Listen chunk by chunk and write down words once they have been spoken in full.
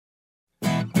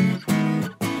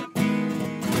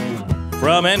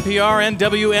From NPR and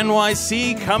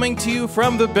WNYC, coming to you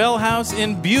from the Bell House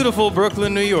in beautiful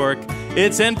Brooklyn, New York,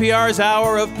 it's NPR's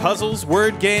hour of puzzles,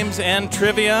 word games, and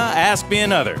trivia. Ask Me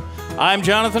Another. I'm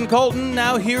Jonathan Colton.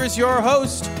 Now here's your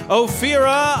host,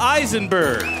 Ophira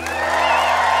Eisenberg.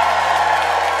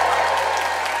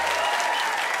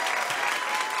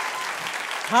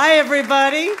 Hi,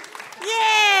 everybody.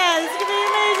 Yeah, this is going to be an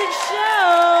amazing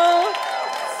show.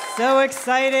 So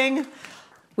exciting.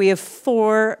 We have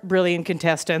 4 brilliant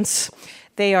contestants.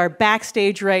 They are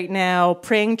backstage right now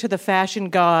praying to the fashion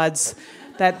gods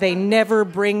that they never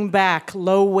bring back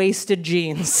low-waisted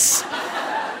jeans.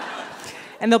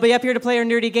 And they'll be up here to play our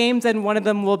nerdy games, and one of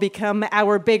them will become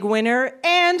our big winner.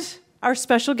 And our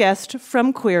special guest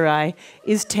from Queer Eye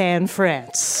is Tan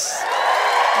France.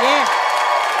 Yeah.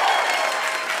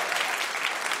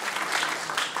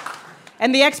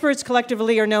 And the experts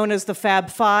collectively are known as the Fab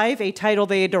Five, a title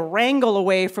they had to wrangle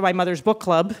away from my mother's book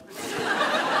club.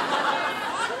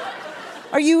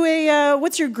 Are you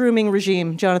what's your grooming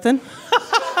regime, Jonathan?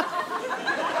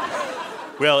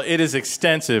 Well, it is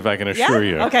extensive, I can assure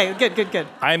you. Okay, good.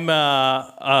 I'm,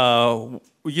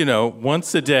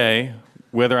 once a day,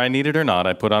 whether I need it or not,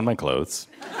 I put on my clothes.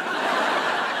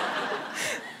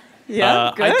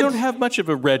 Yeah, good. I don't have much of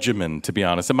a regimen, to be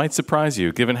honest. It might surprise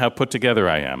you, given how put together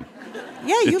I am.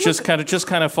 Yeah, it just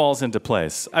kind of falls into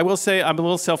place. I will say I'm a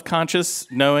little self-conscious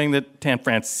knowing that Tan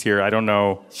France is here. I don't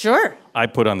know. Sure. I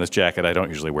put on this jacket. I don't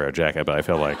usually wear a jacket, but I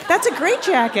feel like that's a great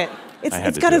jacket.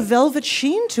 It's got a velvet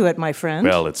sheen to it, my friend.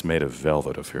 Well, it's made of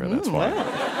velvet, Ophira. That's why.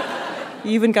 Wow.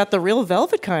 You even got the real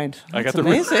velvet kind. That's I got the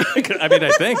amazing. I mean,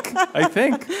 I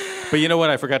think. But you know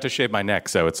what? I forgot to shave my neck,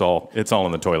 so it's all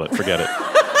in the toilet. Forget it.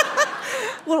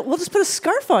 Well, we'll just put a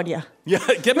scarf on you. Yeah,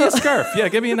 get me a scarf. Yeah,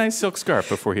 give me a nice silk scarf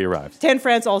before he arrives. Tan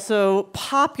France also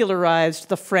popularized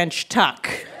the French tuck.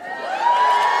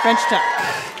 French tuck.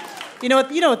 You know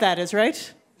what that is,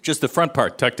 right? Just the front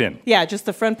part tucked in. Yeah, just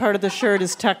the front part of the shirt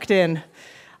is tucked in.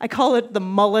 I call it the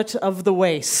mullet of the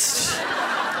waist.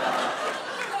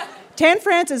 Tan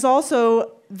France is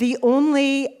also the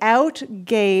only out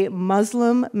gay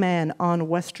Muslim man on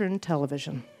Western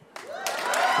television.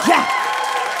 Yeah.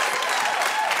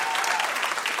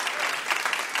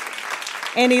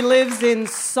 And he lives in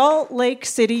Salt Lake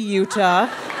City, Utah,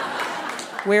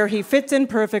 where he fits in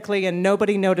perfectly and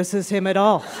nobody notices him at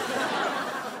all.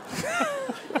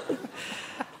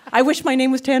 I wish my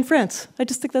name was Tan France. I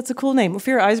just think that's a cool name.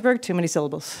 Ophira Eisenberg, too many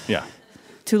syllables. Yeah.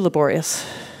 Too laborious.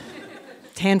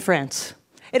 Tan France.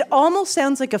 It almost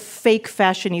sounds like a fake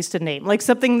fashionista name, like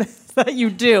something that you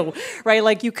do, right?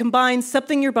 Like you combine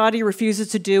something your body refuses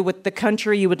to do with the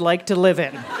country you would like to live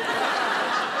in.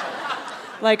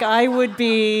 Like I would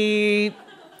be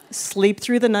sleep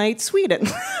through the night, Sweden.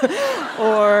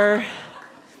 Or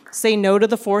say no to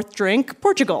the 4th drink,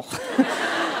 Portugal.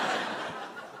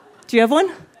 Do you have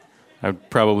one?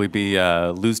 I'd probably be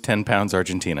lose 10 pounds,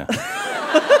 Argentina.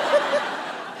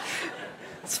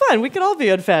 It's fun. We could all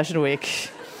be on Fashion Week.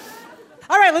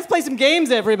 All right, let's play some games,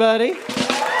 everybody.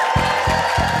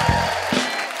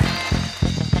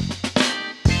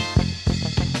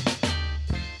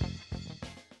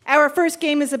 Our first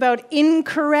game is about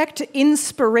incorrect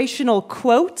inspirational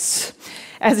quotes.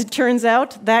 As it turns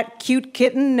out, that cute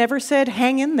kitten never said,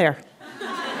 hang in there.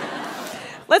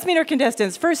 Let's meet our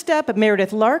contestants. First up,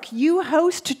 Meredith Lark. You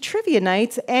host trivia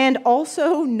nights and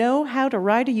also know how to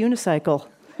ride a unicycle.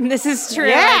 This is true,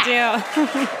 yeah. I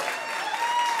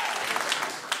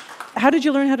do. How did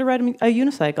you learn how to ride a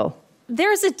unicycle?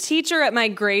 There's a teacher at my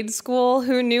grade school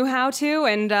who knew how to,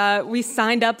 and we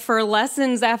signed up for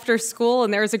lessons after school,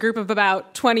 and there was a group of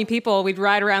about 20 people. We'd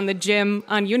ride around the gym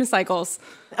on unicycles.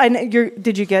 And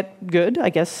did you get good? I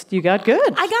guess you got good.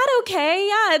 I got okay,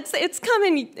 yeah. It's come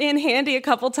in handy a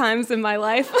couple times in my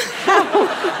life.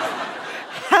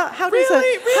 How does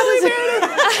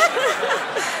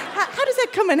that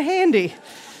come in handy?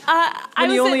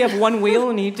 When you only have one wheel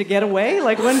and you need to get away?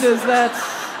 Like, when does that...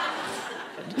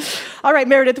 All right,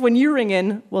 Meredith, when you ring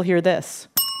in, we'll hear this.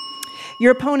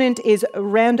 Your opponent is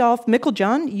Randolph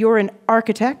Micklejohn. You're an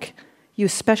architect. You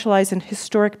specialize in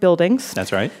historic buildings.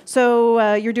 That's right.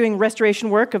 So you're doing restoration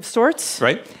work of sorts.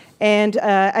 Right. And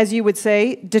as you would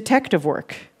say, detective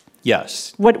work.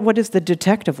 Yes. What is the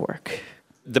detective work?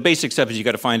 The basic stuff is you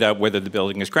got to find out whether the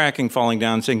building is cracking, falling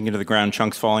down, sinking into the ground,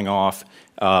 chunks falling off.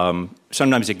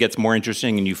 Sometimes it gets more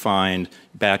interesting and you find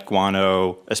bat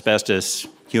guano, asbestos,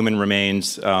 human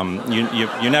remains.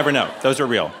 You never know. Those are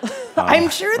real. I'm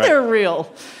sure they're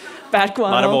real. Bat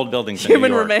guano. A lot of old buildings in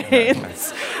human New York.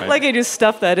 remains. Right. Like I just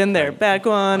stuffed that in there. Bat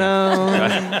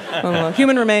guano,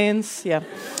 human remains, yeah.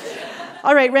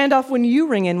 All right, Randolph, when you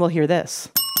ring in, we'll hear this.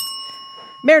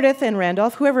 Meredith and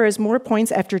Randolph, whoever has more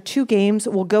points after 2 games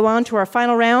will go on to our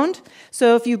final round.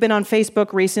 So if you've been on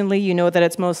Facebook recently, you know that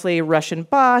it's mostly Russian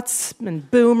bots and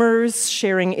boomers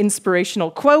sharing inspirational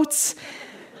quotes.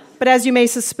 But as you may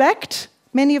suspect,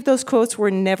 many of those quotes were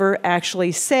never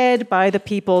actually said by the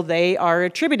people they are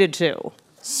attributed to.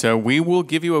 So we will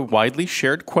give you a widely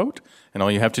shared quote, and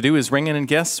all you have to do is ring in and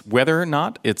guess whether or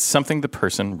not it's something the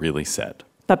person really said.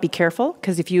 But be careful,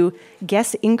 because if you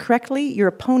guess incorrectly, your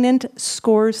opponent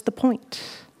scores the point.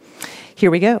 Here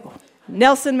we go.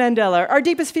 Nelson Mandela, our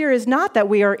deepest fear is not that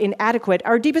we are inadequate.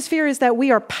 Our deepest fear is that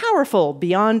we are powerful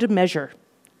beyond measure.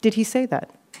 Did he say that?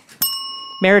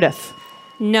 Meredith.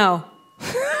 No.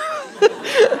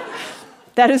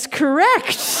 That is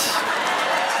correct.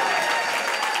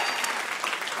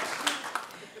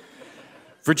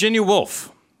 Virginia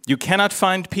Woolf, you cannot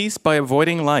find peace by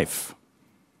avoiding life.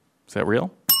 Is that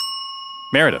real?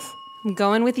 Meredith. I'm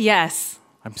going with yes.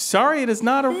 I'm sorry, it is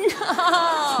not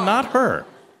it's not her.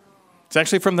 It's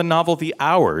actually from the novel The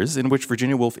Hours, in which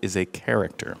Virginia Woolf is a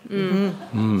character.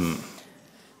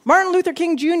 Martin Luther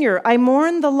King Jr., I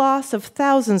mourn the loss of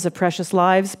thousands of precious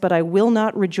lives, but I will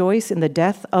not rejoice in the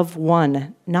death of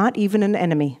one, not even an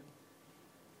enemy.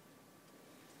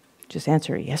 Just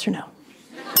answer yes or no.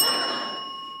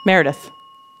 Meredith.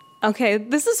 Okay,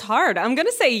 this is hard. I'm going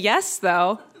to say yes,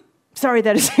 though. Sorry,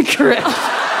 that is incorrect.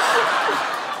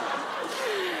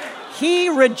 He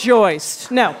rejoiced.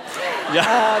 No.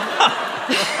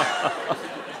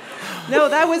 No,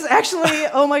 that was actually,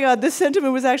 oh my God, this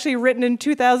sentiment was actually written in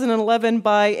 2011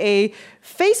 by a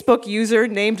Facebook user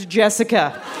named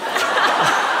Jessica.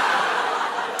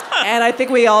 And I think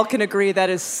we all can agree that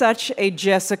is such a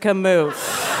Jessica move.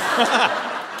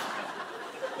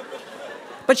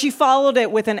 But she followed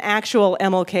it with an actual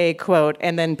MLK quote,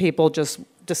 and then people just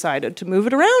decided to move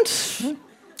it around.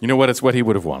 You know what? It's what he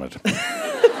would have wanted.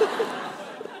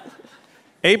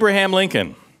 Abraham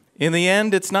Lincoln. In the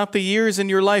end, it's not the years in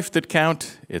your life that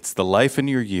count, it's the life in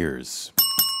your years.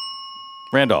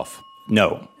 Randolph.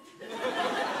 No.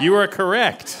 You are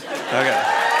correct. Okay.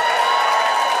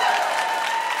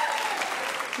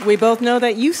 We both know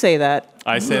that you say that.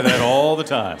 I say that all the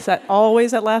time. Is that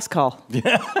always at last call?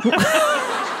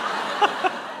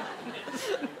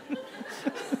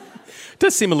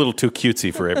 Does seem a little too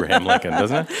cutesy for Abraham Lincoln,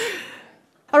 doesn't it?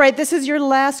 All right, this is your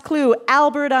last clue.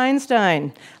 Albert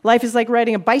Einstein. Life is like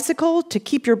riding a bicycle. To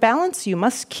keep your balance, you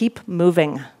must keep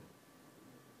moving.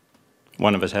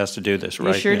 One of us has to do this,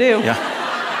 right? You sure do. Yeah.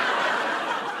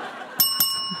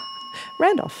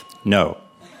 Randolph. No.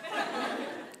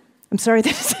 I'm sorry,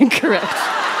 that is incorrect.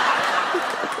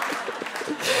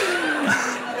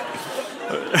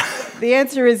 The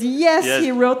answer is yes.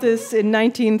 He wrote this in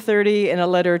 1930 in a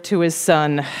letter to his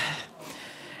son.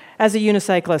 As a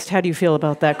unicyclist, how do you feel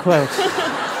about that quote?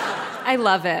 I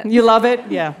love it. You love it?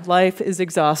 Yeah, life is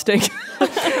exhausting.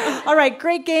 All right,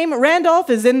 great game.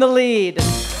 Randolph is in the lead.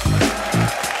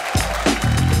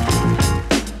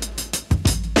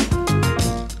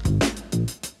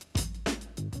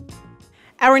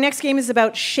 Our next game is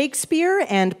about Shakespeare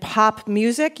and pop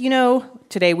music. You know,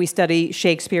 today we study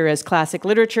Shakespeare as classic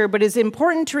literature, but it's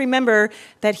important to remember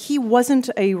that he wasn't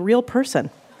a real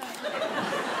person.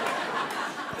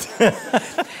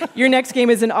 Your next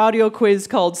game is an audio quiz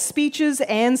called Speeches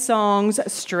and Songs,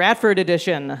 Stratford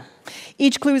Edition.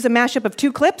 Each clue is a mashup of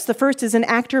 2 clips. The first is an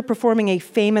actor performing a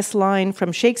famous line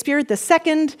from Shakespeare. The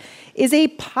second is a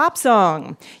pop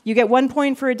song. You get 1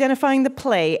 point for identifying the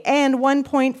play and 1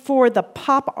 point for the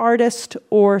pop artist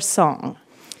or song.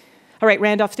 All right,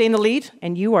 Randolph, stay in the lead,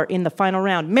 and you are in the final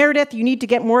round. Meredith, you need to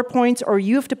get more points, or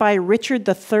you have to buy Richard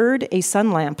III a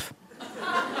sun lamp.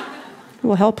 It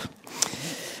will help.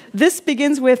 This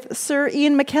begins with Sir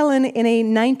Ian McKellen in a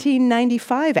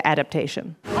 1995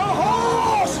 adaptation. A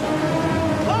horse,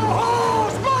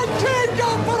 my king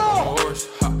got put on. Horse,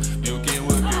 you can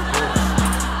whip your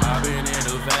horse. I've been in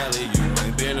the valley, you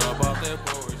ain't been up off that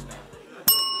porch.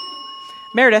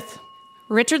 Meredith.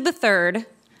 Richard III.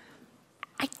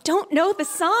 I don't know the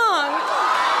song.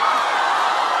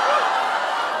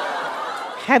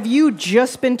 Have you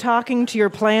just been talking to your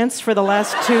plants for the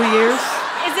last 2 years?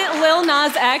 Is it Lil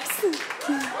Nas X?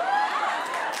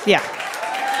 Yeah.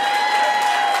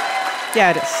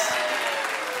 Yeah, it is.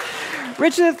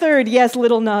 Richard III, yes,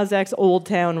 Little Nas X, Old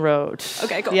Town Road.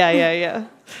 Okay, cool. Yeah.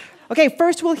 Okay,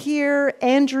 first we'll hear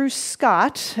Andrew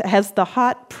Scott as the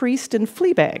hot priest in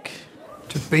Fleabag.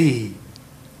 To be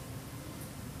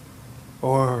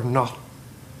or not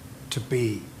to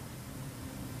be.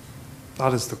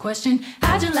 That is the question.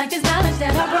 How'd you like this knowledge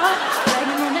that I brought?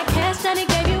 Bragging on that cash that he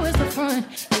gave you is the front.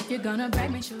 If you're gonna brag,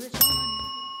 make sure it's your money.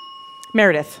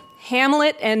 Meredith.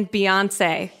 Hamlet and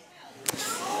Beyonce.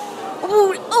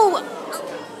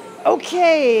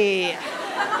 Okay.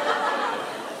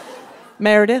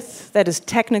 Meredith, that is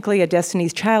technically a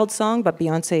Destiny's Child song, but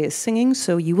Beyonce is singing,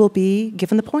 so you will be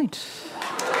given the point.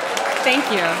 Thank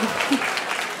you.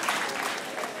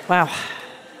 Wow.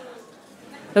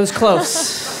 That was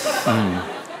close.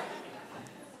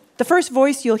 The first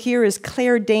voice you'll hear is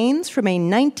Claire Danes from a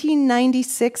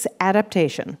 1996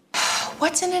 adaptation.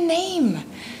 What's in a name?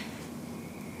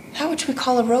 How would we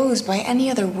call a rose by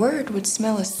any other word would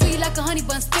smell as Sweet like a honey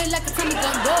bun, spit like a tummy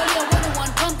gun. Roll your 101,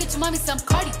 come get your mommy some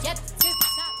cardiac.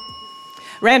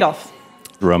 Randolph,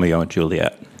 Romeo and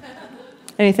Juliet.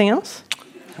 anything else?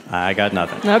 I got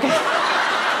nothing. Okay.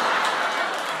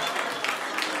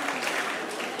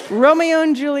 Romeo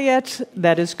and Juliet,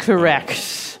 that is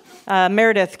correct.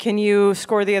 Meredith, can you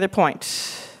score the other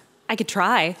point? I could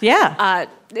try. Yeah.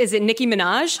 Is it Nicki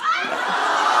Minaj?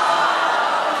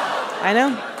 I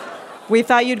know. We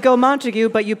thought you'd go Montague,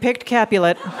 but you picked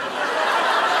Capulet.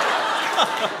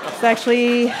 It's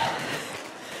actually...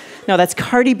 No, that's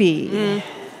Cardi B.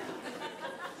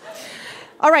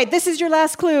 All right, this is your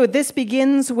last clue. This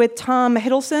begins with Tom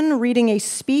Hiddleston reading a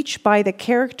speech by the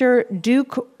character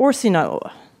Duke Orsino.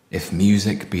 If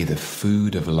music be the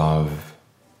food of love,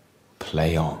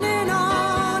 play on.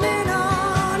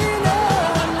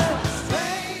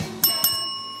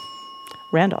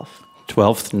 Randolph.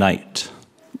 12th Night.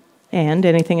 And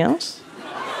anything else?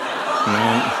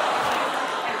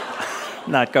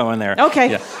 Not going there. Okay.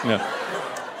 Yeah, no.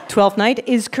 12th Night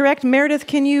is correct. Meredith,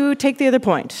 can you take the other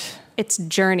point? It's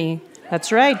Journey.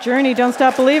 That's right, Journey, Don't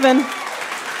Stop Believin'.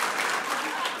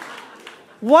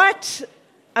 What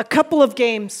a couple of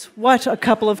games. What a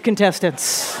couple of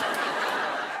contestants.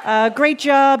 Great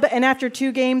job, and after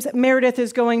 2 games, Meredith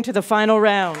is going to the final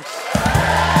round.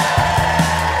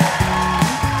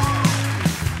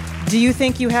 Do you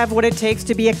think you have what it takes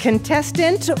to be a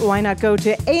contestant? Why not go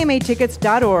to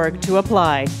amatickets.org to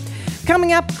apply?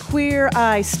 Coming up, Queer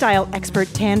Eye style expert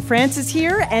Tan France is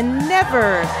here, and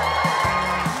never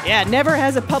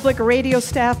has a public radio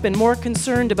staff been more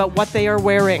concerned about what they are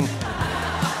wearing.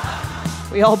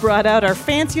 We all brought out our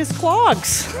fanciest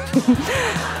clogs.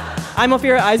 I'm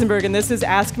Ophira Eisenberg, and this is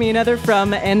Ask Me Another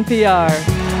from NPR.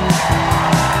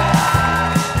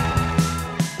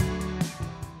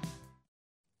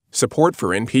 Support for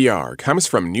NPR comes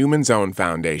from Newman's Own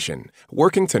Foundation,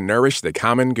 working to nourish the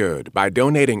common good by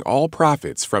donating all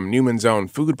profits from Newman's Own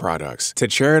food products to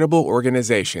charitable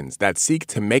organizations that seek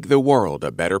to make the world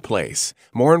a better place.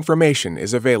 More information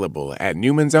is available at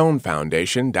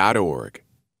newmansownfoundation.org.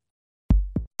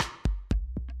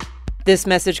 This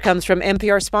message comes from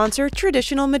NPR sponsor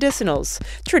Traditional Medicinals.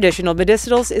 Traditional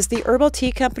Medicinals is the herbal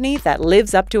tea company that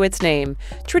lives up to its name.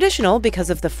 Traditional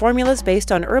because of the formulas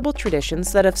based on herbal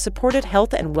traditions that have supported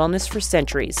health and wellness for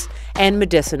centuries. And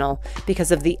medicinal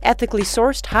because of the ethically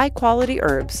sourced high-quality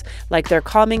herbs, like their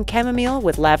calming chamomile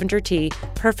with lavender tea,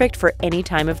 perfect for any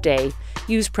time of day.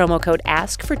 Use promo code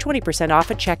ASK for 20% off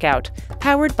at checkout.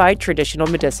 Powered by Traditional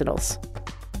Medicinals.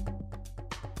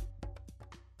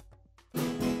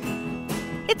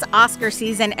 It's Oscar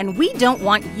season, and we don't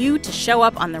want you to show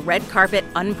up on the red carpet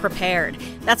unprepared.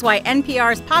 That's why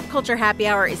NPR's Pop Culture Happy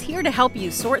Hour is here to help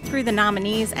you sort through the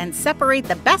nominees and separate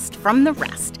the best from the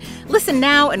rest. Listen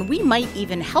now, and we might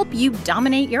even help you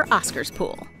dominate your Oscars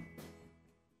pool.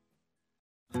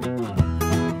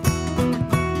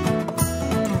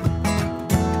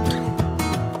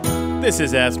 This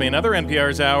is Ask Me Another,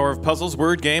 NPR's hour of puzzles,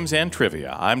 word games, and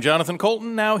trivia. I'm Jonathan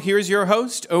Colton. Now here's your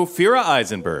host, Ophira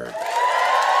Eisenberg.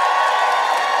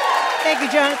 Thank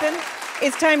you, Jonathan.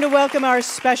 It's time to welcome our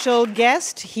special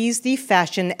guest. He's the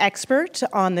fashion expert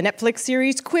on the Netflix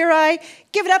series Queer Eye.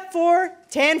 Give it up for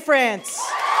Tan France.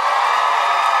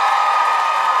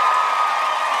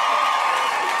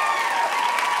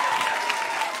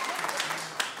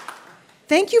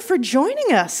 Thank you for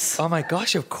joining us. Oh my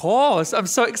gosh, of course. I'm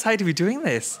so excited to be doing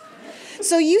this.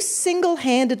 So you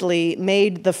single-handedly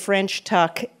made the French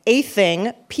tuck a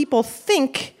thing. People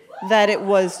think that it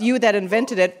was you that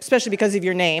invented it, especially because of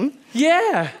your name.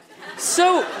 Yeah.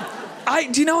 So,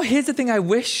 here's the thing. I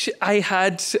wish I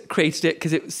had created it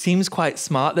because it seems quite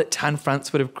smart that Tan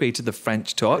France would have created the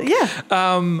French tuck. Yeah.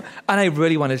 And I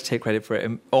really wanted to take credit for it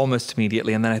almost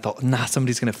immediately. And then I thought,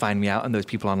 somebody's going to find me out. And those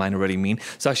people online are really mean.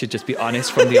 So I should just be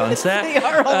honest from the onset. They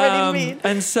are already mean.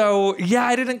 And so,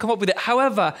 I didn't come up with it.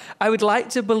 However, I would like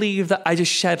to believe that I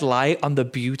just shed light on the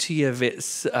beauty of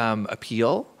its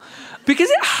appeal.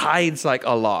 Because it hides,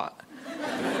 a lot.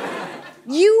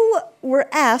 You were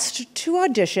asked to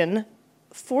audition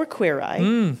for Queer Eye,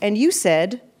 and you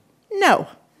said no.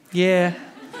 Yeah.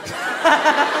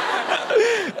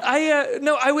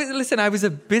 I was a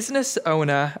business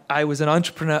owner. I was an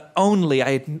entrepreneur only.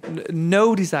 I had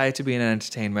no desire to be in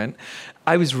entertainment.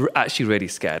 I was actually really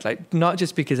scared, like not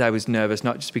just because I was nervous,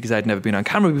 not just because I'd never been on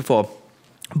camera before,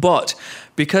 but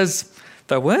because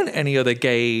there weren't any other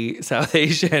gay South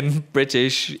Asian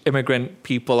British immigrant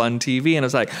people on TV. And I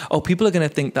was like, oh, people are going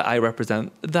to think that I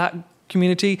represent that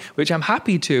community, which I'm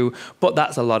happy to, but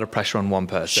that's a lot of pressure on one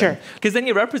person. Sure. Because then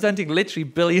you're representing literally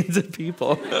billions of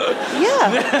people.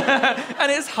 Yeah.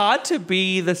 And it's hard to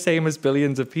be the same as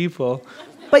billions of people.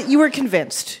 But you were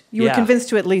convinced. You were convinced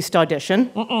to at least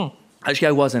audition. Actually,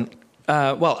 I wasn't.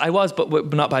 Well, I was, but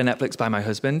not by Netflix, by my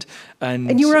husband.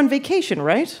 And you were on vacation,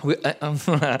 right?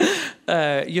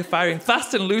 You're firing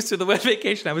fast and loose with the word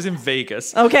vacation. I was in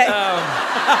Vegas. Okay.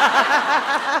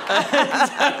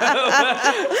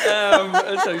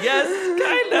 So yes,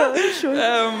 kind of. Sure.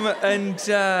 And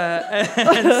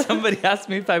somebody asked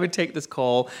me if I would take this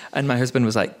call, and my husband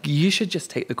was like, "You should just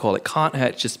take the call. It can't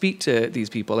hurt. Just speak to these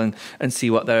people and see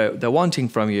what they're wanting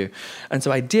from you." And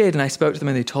so I did, and I spoke to them,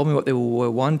 and they told me what they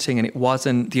were wanting, and it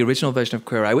wasn't the original version of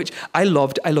Queer Eye, which I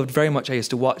loved. I loved very much. I used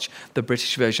to watch the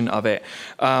British version of it,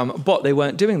 but they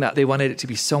weren't doing that. They wanted it to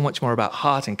be so much more about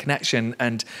heart and connection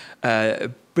and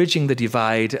bridging the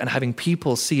divide and having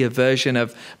people see a version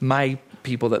of my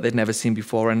people that they'd never seen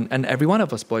before, and every one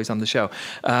of us boys on the show.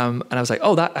 And I was like,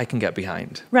 oh, that I can get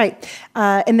behind. Right.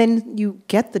 And then you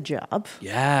get the job.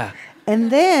 Yeah.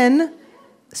 And then,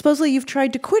 supposedly you've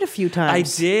tried to quit a few times. I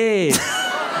did.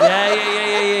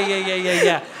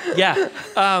 Yeah.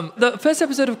 The first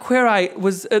episode of Queer Eye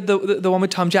was the one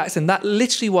with Tom Jackson. That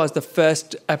literally was the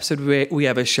first episode we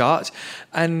ever shot.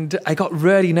 And I got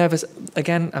really nervous.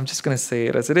 Again, I'm just going to say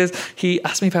it as it is. He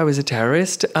asked me if I was a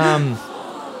terrorist.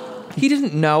 He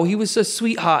didn't know. He was a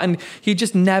sweetheart, and he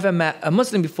just never met a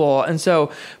Muslim before. And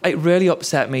so it really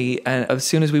upset me. And as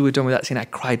soon as we were done with that scene, I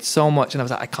cried so much. And I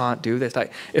was like, I can't do this.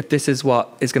 Like, if this is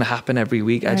what is going to happen every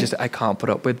week, right. I can't put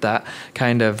up with that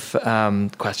kind of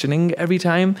questioning every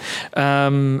time.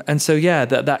 And so, yeah,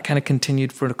 that kind of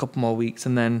continued for a couple more weeks.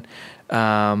 And then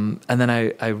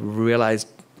I realized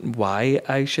why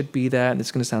I should be there. And it's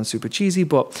going to sound super cheesy,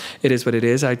 but it is what it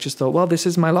is. I just thought, well, this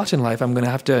is my lot in life. I'm going to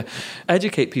have to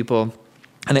educate people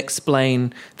and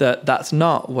explain that that's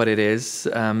not what it is.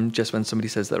 Just when somebody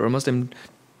says that they're a Muslim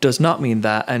does not mean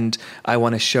that. And I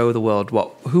want to show the world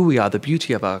who we are, the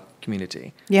beauty of our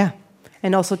community. Yeah.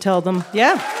 And also tell them,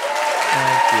 yeah.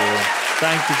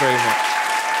 Thank you very much.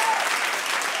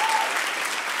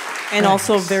 And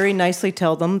also very nicely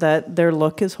tell them that their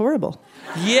look is horrible.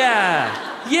 Yeah.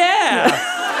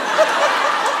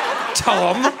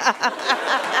 Tom.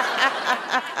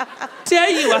 Dare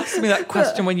you ask me that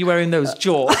question when you're wearing those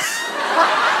jorts?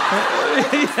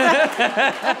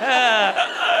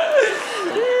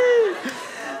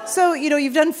 So,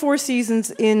 you've done 4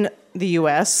 seasons in the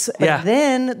US, but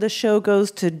then the show goes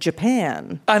to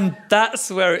Japan. And that's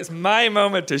where it's my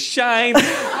moment to shine.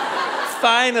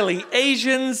 Finally,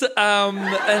 Asians.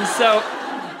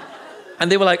 And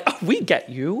they were like, oh, we get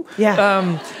you.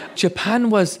 Yeah.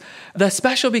 Japan they're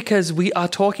special because we are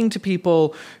talking to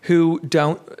people who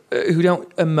don't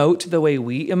emote the way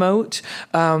we emote.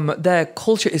 Their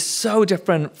culture is so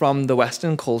different from the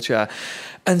Western culture.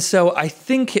 And so I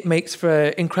think it makes for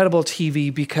incredible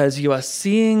TV because you are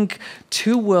seeing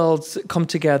 2 worlds come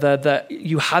together that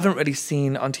you haven't really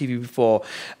seen on TV before.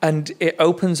 And it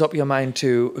opens up your mind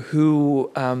to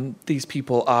who these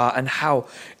people are and how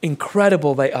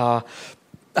incredible they are,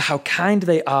 how kind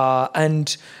they are.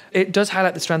 And it does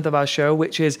highlight the strength of our show,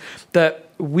 which is that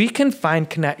we can find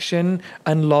connection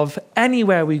and love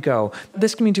anywhere we go.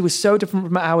 This community was so different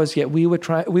from ours, yet we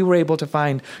were able to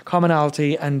find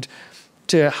commonality and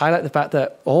to highlight the fact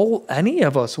that any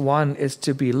of us want is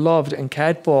to be loved and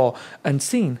cared for and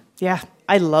seen. Yeah,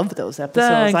 I loved those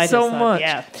episodes. Thanks so much.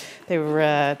 Yeah, they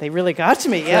really got to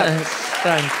me. Yeah,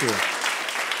 thank you.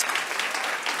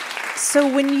 So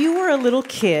when you were a little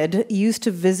kid, you used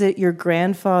to visit your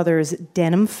grandfather's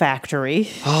denim factory.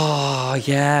 Oh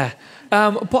yeah,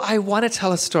 but I want to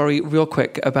tell a story real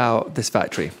quick about this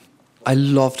factory. I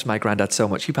loved my granddad so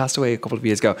much. He passed away a couple of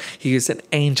years ago. He is an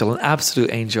angel, an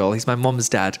absolute angel. He's my mum's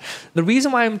dad. The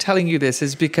reason why I'm telling you this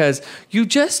is because you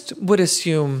just would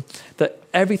assume that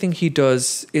everything he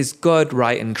does is good,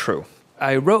 right, and true.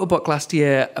 I wrote a book last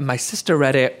year, and my sister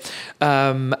read it,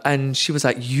 and she was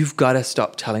like, you've got to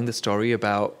stop telling the story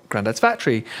about Granddad's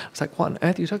factory. I was like, what on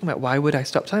earth are you talking about? Why would I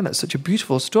stop telling that? It's such a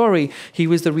beautiful story. He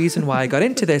was the reason why I got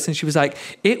into this. And she was like,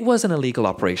 it was an illegal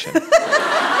operation.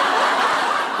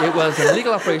 It was an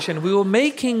illegal operation. We were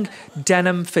making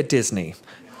denim for Disney.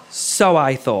 So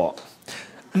I thought.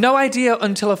 No idea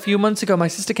until a few months ago. My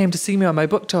sister came to see me on my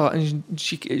book tour, and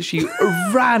she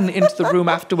ran into the room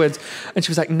afterwards, and she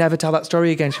was like, "Never tell that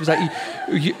story again." She was like,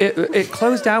 "It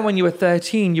closed down when you were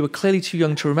 13. You were clearly too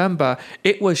young to remember.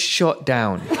 It was shut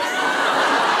down."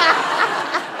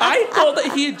 I thought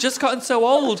that he had just gotten so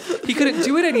old he couldn't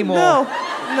do it anymore.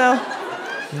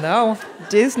 No.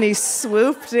 Disney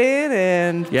swooped in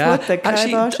and put the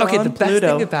kibosh on the best Pluto.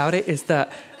 thing about it is that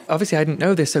obviously I didn't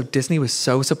know this, so Disney was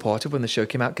so supportive when the show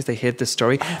came out because they heard the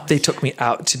story. They took me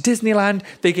out to Disneyland.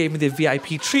 They gave me the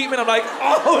VIP treatment. I'm like,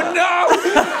 oh no!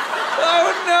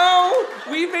 Oh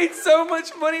no! We made so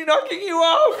much money knocking you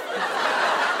off!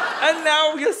 And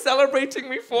now you're celebrating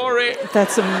me for it.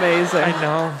 That's amazing. I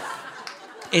know.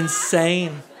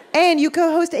 Insane. And you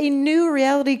co-host a new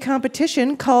reality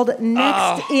competition called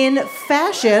Next in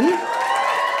Fashion.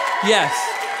 Yes.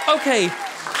 Okay.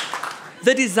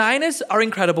 The designers are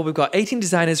incredible. We've got 18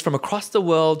 designers from across the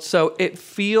world, so it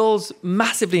feels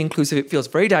massively inclusive. It feels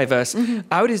very diverse. Mm-hmm.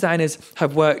 Our designers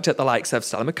have worked at the likes of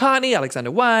Stella McCartney, Alexander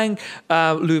Wang,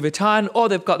 Louis Vuitton, or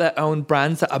they've got their own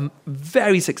brands that are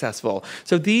very successful.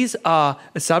 So these are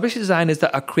established designers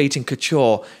that are creating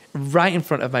couture right in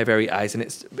front of my very eyes, and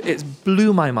it's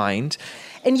blew my mind.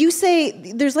 And you say,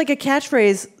 there's like a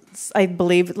catchphrase, I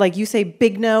believe, like you say,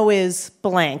 big no is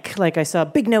blank. Like I saw,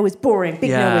 big no is boring,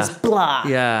 big no is blah.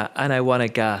 Yeah, and I want to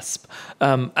gasp.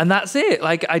 And that's it.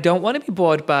 Like, I don't want to be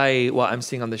bored by what I'm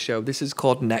seeing on the show. This is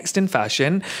called Next in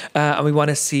Fashion, and we want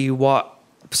to see what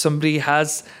somebody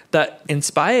has that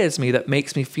inspires me, that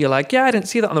makes me feel like, yeah, I didn't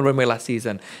see that on the runway last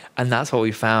season. And that's what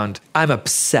we found. I'm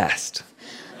obsessed.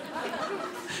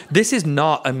 This is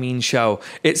not a mean show.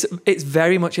 It's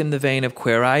very much in the vein of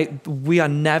Queer Eye. We are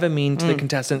never mean to the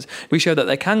contestants. We show that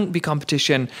there can be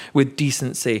competition with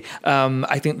decency.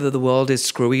 I think that the world is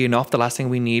screwy enough. The last thing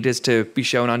we need is to be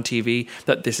shown on TV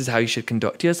that this is how you should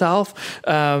conduct yourself.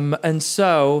 And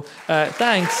so,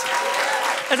 thanks.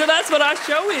 And so that's what our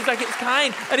show is. Like, it's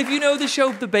kind. And if you know the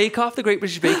show The Bake Off, the Great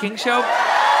British Baking Show.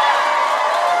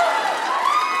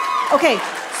 Okay.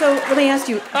 So let me ask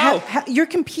you, you're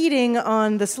competing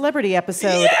on the celebrity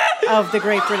episode of The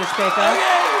Great British Bake Off. Okay.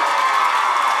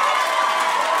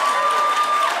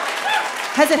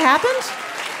 Has it happened?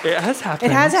 It has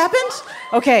happened. It has happened?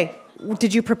 Okay.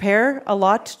 Did you prepare a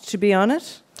lot to be on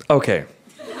it? Okay.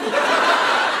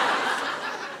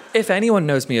 If anyone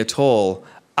knows me at all,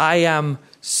 I am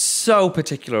so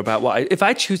particular about if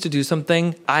I choose to do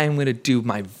something, I am going to do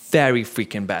my very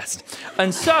freaking best.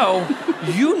 And so,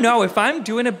 if I'm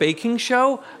doing a baking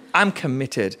show, I'm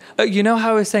committed. You know how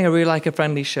I was saying I really like a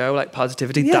friendly show, like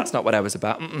positivity? Yeah. That's not what I was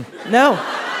about. Mm-mm. No.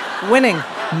 Winning.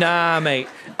 Nah, mate.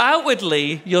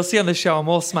 Outwardly, you'll see on the show I'm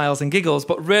all smiles and giggles,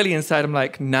 but really inside I'm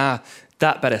like, nah,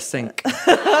 that better sink. All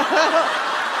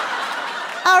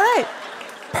right.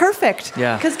 Perfect.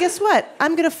 Yeah. Because guess what?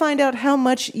 I'm going to find out how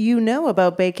much you know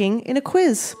about baking in a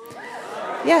quiz.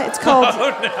 Yeah, it's called...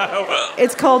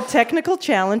 It's called Technical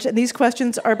Challenge, and these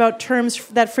questions are about terms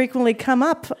that frequently come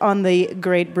up on the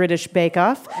Great British Bake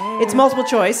Off. It's multiple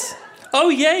choice. Oh,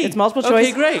 yay. It's multiple choice.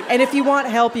 Okay, great. And if you want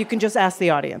help, you can just ask the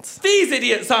audience. These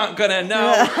idiots aren't going to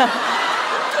know.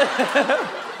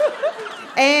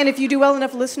 And if you do well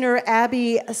enough, listener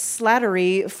Abby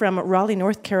Slattery from Raleigh,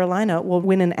 North Carolina will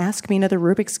win an Ask Me Another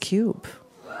Rubik's Cube.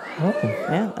 Oh.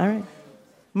 Yeah, all right.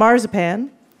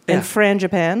 Marzipan and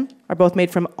frangipan are both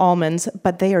made from almonds,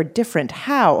 but they are different.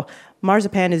 How?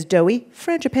 Marzipan is doughy,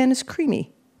 frangipan is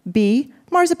creamy. B,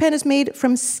 marzipan is made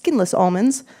from skinless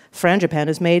almonds, frangipan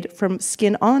is made from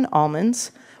skin-on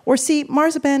almonds. Or C,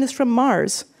 marzipan is from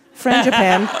Mars,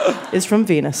 frangipan is from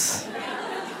Venus.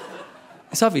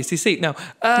 It's obviously C. No.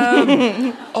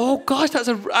 Oh gosh, that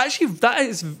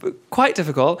is quite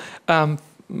difficult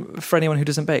for anyone who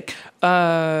doesn't bake.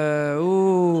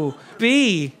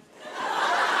 B.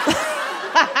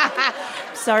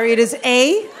 Sorry, it is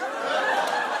A.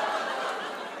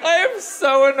 I am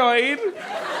so annoyed.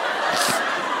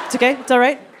 It's okay. It's all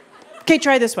right. Okay,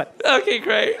 try this one. Okay,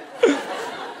 great.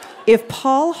 If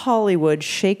Paul Hollywood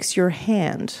shakes your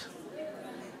hand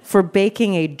for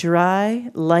baking a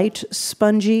dry, light,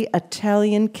 spongy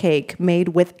Italian cake made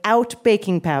without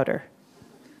baking powder,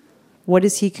 what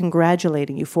is he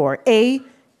congratulating you for? A,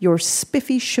 your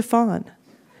spiffy chiffon.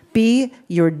 B,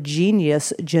 your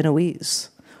genius Genoese.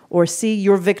 Or C,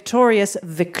 your victorious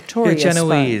Victoria your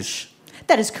Genoese. Sponge.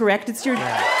 That is correct. It's your Genoese.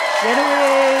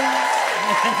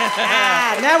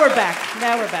 Now we're back.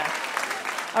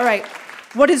 All right.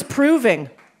 What is proving?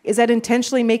 Is that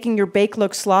intentionally making your bake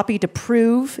look sloppy to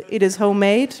prove it is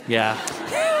homemade? Yeah.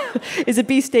 Is it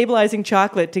B, stabilizing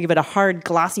chocolate to give it a hard,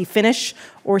 glossy finish?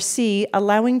 Or C,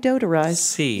 allowing dough to rise?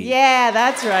 C. Yeah,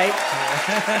 that's right.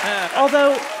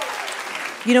 Although,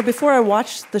 before I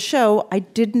watched the show, I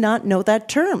did not know that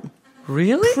term.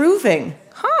 Really? Proving.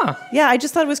 Huh. Yeah, I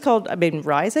just thought it was called,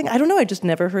 rising. I don't know, I just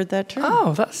never heard that term.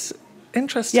 Oh, that's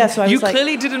interesting. Yeah, so I was you like-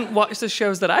 clearly didn't watch the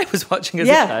shows that I was watching as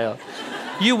a child.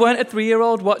 You weren't a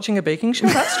 3-year-old watching a baking show?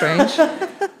 That's strange.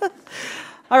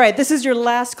 All right, this is your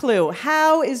last clue.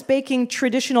 How is baking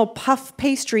traditional puff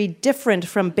pastry different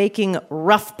from baking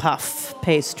rough puff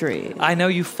pastry? I know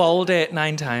you fold it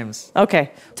 9 times.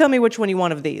 Okay, tell me which one you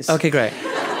want of these. Okay, great.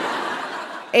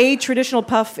 A, traditional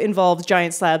puff involves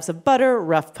giant slabs of butter.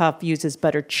 Rough puff uses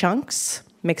butter chunks.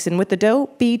 Mix in with the dough.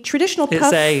 B, traditional It's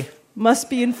puff A. must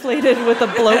be inflated with a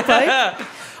blowpipe.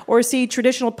 Or C,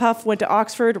 traditional puff went to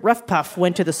Oxford. Rough puff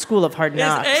went to the School of Hard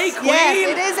Knocks. It's A, Queen. Yes,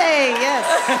 it is A, yes.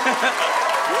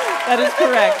 That is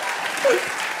correct.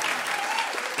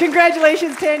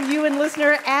 Congratulations, 10. You and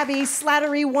listener Abby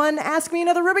Slattery won Ask Me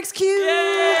Another Rubik's Cube.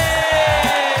 Yay!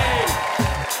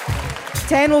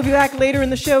 10 will be back later in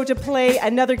the show to play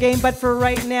another game, but for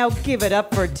right now, give it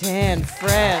up for 10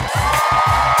 friends.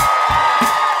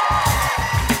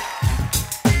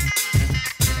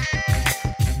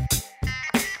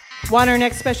 Want our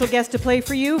next special guest to play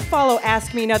for you? Follow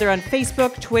Ask Me Another on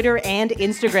Facebook, Twitter, and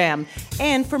Instagram.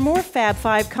 And for more Fab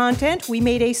 5 content, we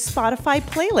made a Spotify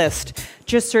playlist.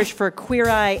 Just search for Queer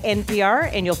Eye NPR,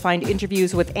 and you'll find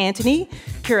interviews with Anthony,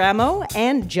 Kiramo,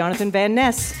 and Jonathan Van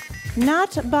Ness.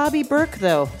 Not Bobby Burke,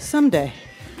 though. Someday.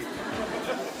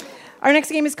 Our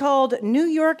next game is called New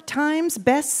York Times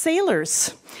Best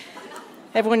Sailors.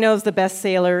 Everyone knows the best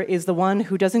sailor is the one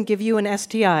who doesn't give you an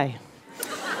STI.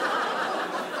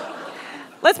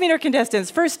 Let's meet our contestants.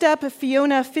 First up,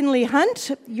 Fiona Finley Hunt.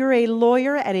 You're a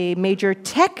lawyer at a major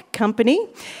tech company,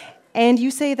 and you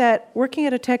say that working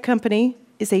at a tech company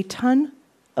is a ton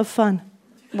of fun.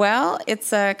 Well,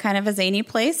 it's a kind of a zany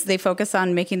place. They focus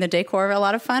on making the decor a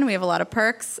lot of fun. We have a lot of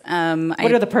perks.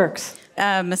 What are the perks?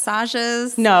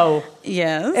 Massages. No.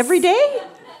 Yes. Every day?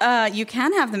 You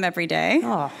can have them every day.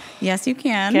 Oh. Yes, you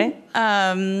can.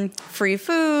 Okay. Free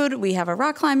food. We have a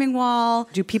rock climbing wall.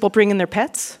 Do people bring in their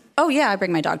pets? Oh, yeah, I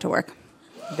bring my dog to work.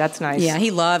 That's nice. Yeah, he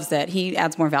loves it. He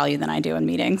adds more value than I do in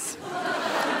meetings.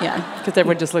 Yeah. Because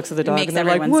everyone just looks at the dog makes and they're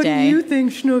like, everyone's what day. do you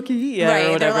think, Snooki? Yeah, right.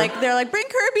 or whatever. They're like, bring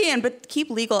Kirby in, but keep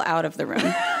legal out of the room.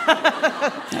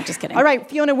 No, just kidding. All right,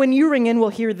 Fiona, when you ring in, we'll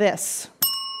hear this.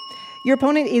 Your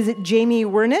opponent is Jamie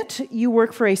Wernett. You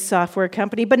work for a software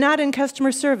company, but not in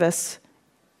customer service,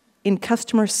 in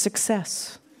customer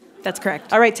success. That's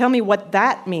correct. All right, tell me what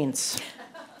that means.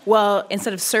 Well,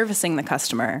 instead of servicing the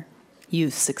customer,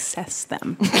 you success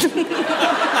them.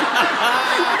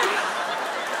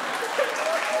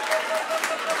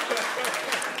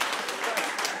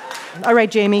 All right,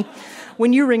 Jamie,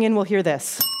 when you ring in, we'll hear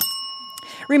this.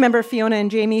 Remember, Fiona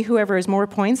and Jamie, whoever has more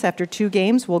points after 2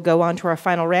 games will go on to our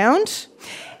final round.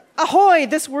 Ahoy!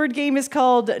 This word game is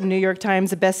called New York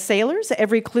Times Best Sailors.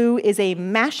 Every clue is a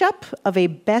mashup of a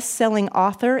best-selling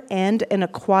author and an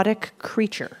aquatic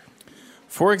creature.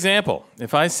 For example,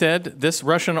 if I said this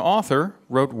Russian author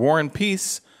wrote War and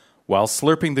Peace while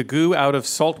slurping the goo out of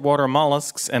saltwater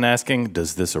mollusks and asking,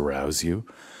 does this arouse you?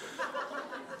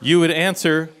 You would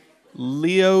answer,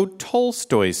 Leo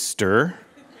Tolstoy stir,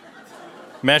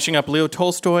 mashing up Leo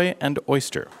Tolstoy and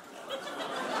oyster.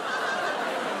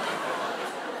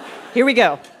 Here we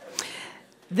go.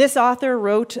 This author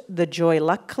wrote The Joy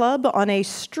Luck Club on a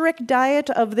strict diet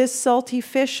of this salty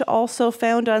fish, also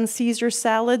found on Caesar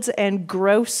salads and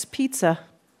gross pizza.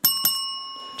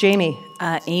 Jamie.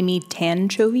 Amy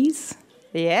Tanchovies?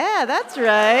 Yeah, that's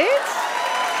right.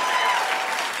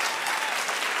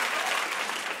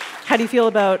 How do you feel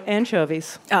about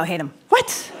anchovies? Oh, hate them.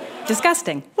 What?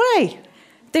 Disgusting. Why?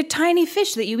 They're tiny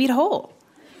fish that you eat whole.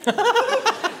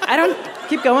 I don't...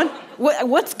 Keep going.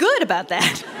 What's good about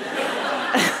that?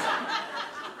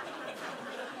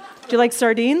 Do you like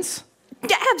sardines?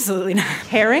 Absolutely not.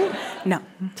 Herring? No.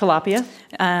 Tilapia?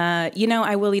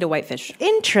 I will eat a whitefish.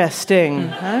 Interesting.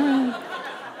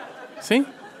 See?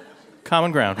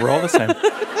 Common ground. We're all the same.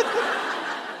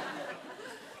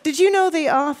 Did you know the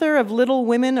author of Little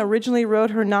Women originally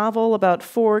wrote her novel about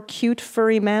 4 cute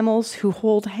furry mammals who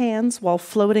hold hands while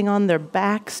floating on their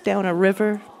backs down a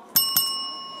river?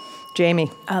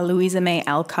 Jamie. Louisa May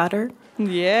Alcott.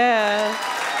 Yeah.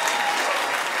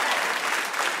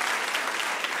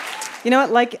 You know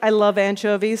what? I love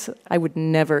anchovies. I would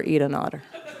never eat an otter.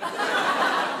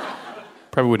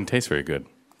 Probably wouldn't taste very good.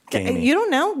 Gamey. You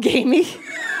don't know, gamey.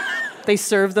 They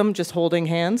serve them just holding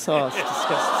hands. Oh, it's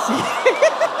disgusting.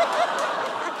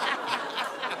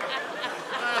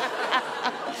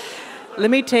 Let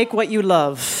me take what you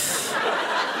love.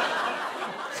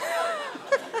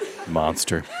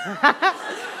 Monster.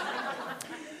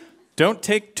 Don't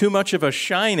take too much of a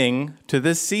shining to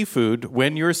this seafood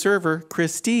when your server,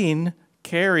 Christine,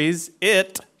 carries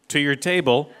it to your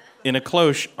table in a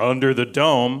cloche under the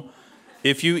dome.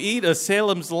 If you eat a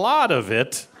Salem's Lot of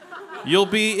it, you'll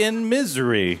be in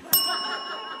misery.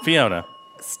 Fiona.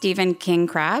 Stephen King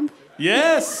crab.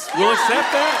 Yes, we'll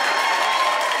accept that.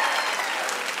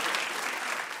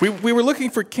 We were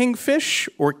looking for kingfish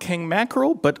or king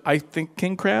mackerel, but I think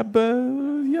king crab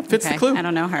fits the clue. I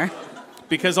don't know her.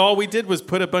 Because all we did was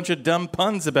put a bunch of dumb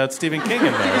puns about Stephen King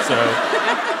in there, so...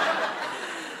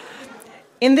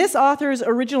 In this author's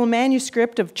original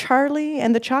manuscript of Charlie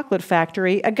and the Chocolate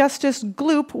Factory, Augustus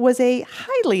Gloop was a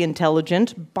highly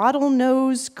intelligent,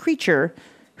 bottlenose creature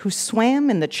who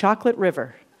swam in the chocolate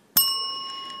river.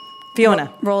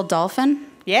 Fiona. Roald Dolphin?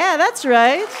 Yeah, that's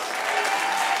right.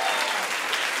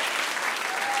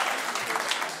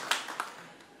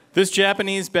 This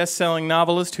Japanese best-selling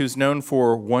novelist who's known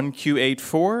for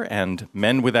 1Q84 and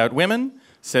Men Without Women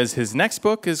says his next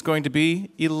book is going to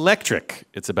be electric.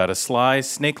 It's about a sly,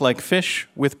 snake-like fish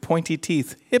with pointy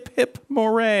teeth. Hip, hip,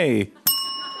 moray.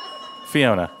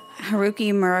 Fiona.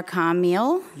 Haruki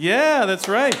Murakami. Yeah, that's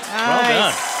right. Well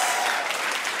done.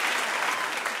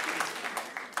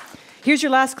 Here's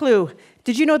your last clue.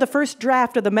 Did you know the first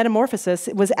draft of the Metamorphosis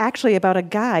was actually about a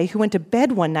guy who went to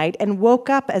bed one night and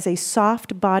woke up as a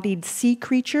soft-bodied sea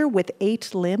creature with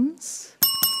 8 limbs?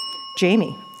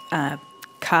 Jamie.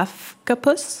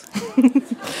 Kafkapus?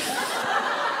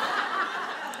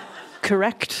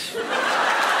 Correct.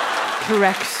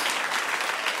 Correct.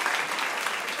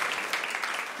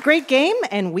 Great game,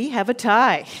 and we have a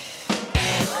tie.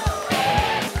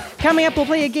 Coming up, we'll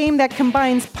play a game that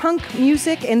combines punk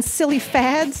music and silly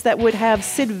fads that would have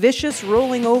Sid Vicious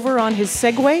rolling over on his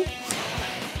Segway.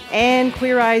 And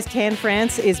Queer Eye's Tan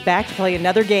France is back to play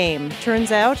another game.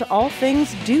 Turns out, all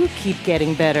things do keep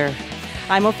getting better.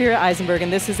 I'm Ophira Eisenberg,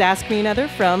 and this is Ask Me Another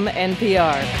from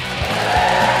NPR.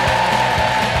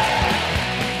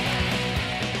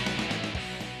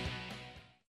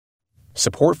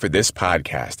 Support for this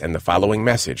podcast and the following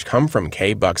message come from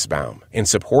Kay Bucksbaum in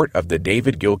support of the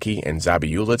David Gilkey and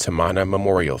Zabiula Tamana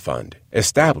Memorial Fund,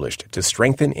 established to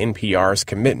strengthen NPR's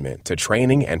commitment to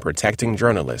training and protecting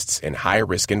journalists in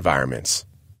high-risk environments.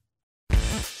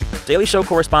 Daily Show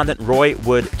correspondent Roy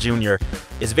Wood Jr.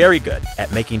 is very good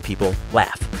at making people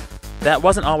laugh. That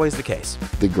wasn't always the case.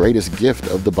 The greatest gift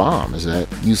of the bomb is that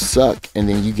you suck and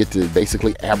then you get to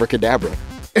basically abracadabra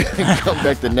and come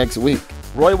back the next week.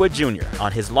 Roy Wood Jr.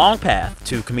 on his long path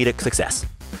to comedic success.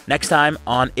 Next time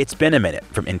on It's Been a Minute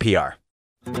from NPR.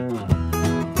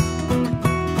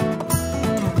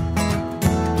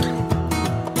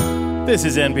 This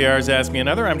is NPR's Ask Me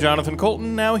Another. I'm Jonathan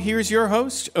Colton. Now here's your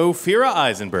host, Ophira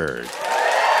Eisenberg.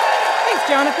 Thanks,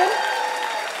 Jonathan.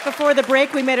 Before the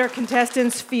break, we met our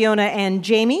contestants, Fiona and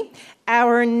Jamie.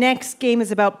 Our next game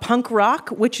is about punk rock,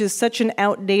 which is such an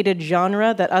outdated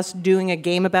genre that us doing a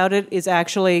game about it is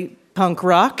actually punk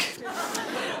rock.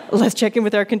 Let's check in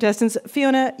with our contestants.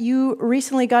 Fiona, you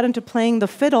recently got into playing the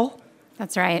fiddle.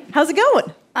 That's right. How's it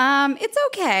going? It's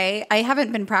okay. I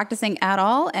haven't been practicing at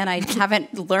all, and I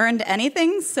haven't learned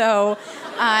anything, so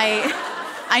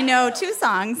I know 2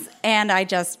 songs, and I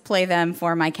just play them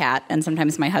for my cat and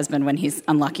sometimes my husband when he's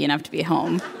unlucky enough to be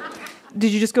home.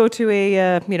 Did you just go to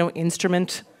a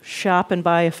instrument shop and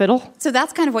buy a fiddle? So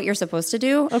that's kind of what you're supposed to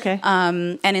do. Okay.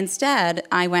 And instead,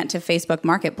 I went to Facebook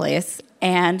Marketplace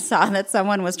and saw that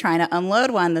someone was trying to unload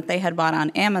one that they had bought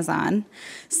on Amazon.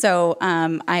 So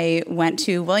I went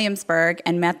to Williamsburg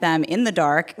and met them in the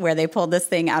dark where they pulled this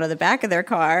thing out of the back of their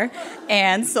car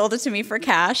and sold it to me for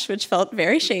cash, which felt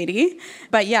very shady.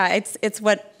 But yeah, it's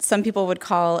what some people would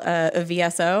call a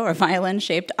VSO, or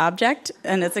violin-shaped object,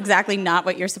 and it's exactly not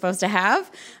what you're supposed to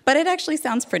have. But it actually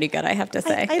sounds pretty good, I have to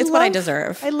say. It's what I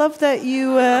deserve. I love that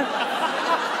you...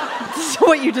 this is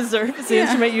what you deserve. It's the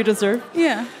instrument you deserve.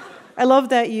 Yeah. I love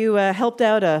that you helped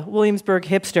out a Williamsburg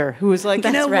hipster who was like,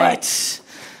 what?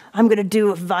 I'm going to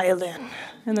do a violin.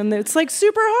 And then it's like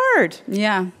super hard.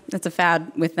 Yeah, it's a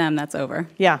fad with them. That's over.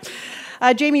 Yeah.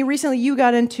 Jamie, recently you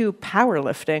got into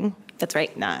powerlifting. That's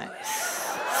right. Nice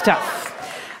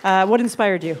stuff. What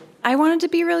inspired you? I wanted to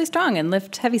be really strong and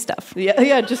lift heavy stuff.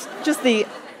 Yeah, just the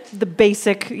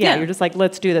basic. Yeah, you're just like,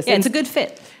 let's do this. Yeah, it's a good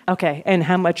fit. Okay, and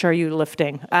how much are you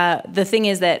lifting? The thing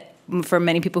is that for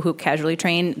many people who casually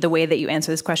train, the way that you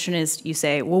answer this question is you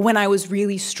say, well, when I was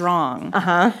really strong,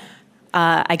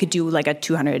 I could do like a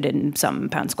 200 and some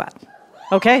pound squat.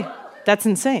 Okay, that's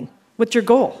insane. What's your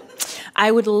goal? I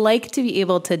would like to be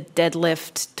able to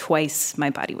deadlift twice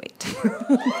my body weight.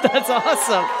 That's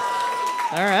awesome.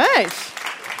 All right.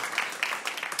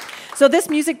 So this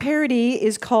music parody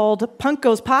is called Punk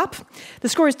Goes Pop. The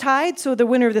score is tied, so the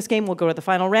winner of this game will go to the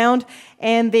final round,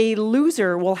 and the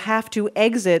loser will have to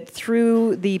exit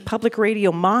through the public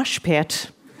radio mosh pit,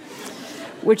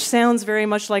 which sounds very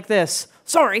much like this.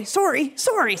 Sorry,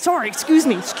 excuse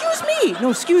me. No,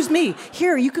 excuse me.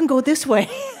 Here, you can go this way.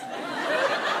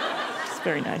 It's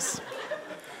very nice.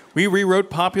 We rewrote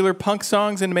popular punk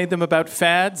songs and made them about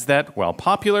fads that, while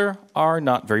popular, are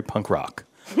not very punk rock.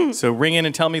 So ring in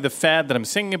and tell me the fad that I'm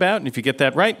singing about, and if you get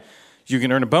that right, you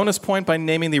can earn a bonus point by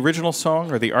naming the original song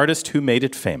or the artist who made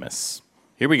it famous.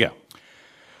 Here we go.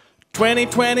 20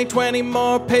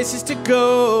 more paces to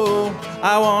go.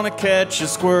 I want to catch a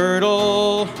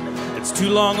Squirtle. It's too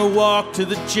long a walk to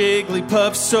the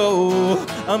Jigglypuff, so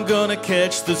I'm gonna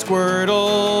catch the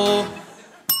Squirtle.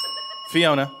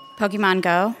 Fiona. Pokemon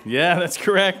Go? Yeah, that's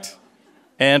correct.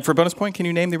 And for a bonus point, can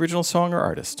you name the original song or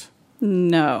artist?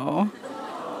 No.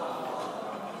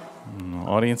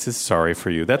 Audience is sorry for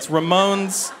you. That's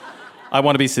Ramones' I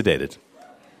Want to Be Sedated.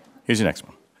 Here's your next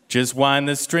one. Just wind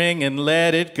the string and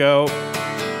let it go.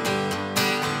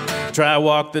 Try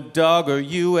walk the dog or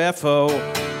UFO.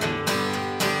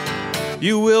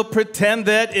 You will pretend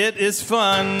that it is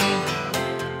fun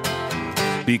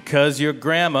because your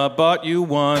grandma bought you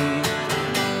one.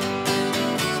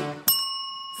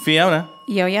 Fiona.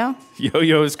 Yo-yo?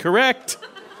 Yo-yo is correct.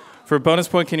 For a bonus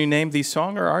point, can you name the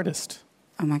song or artist?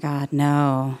 Oh my God,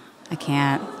 no. I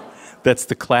can't. That's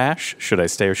The Clash. Should I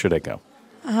stay or should I go?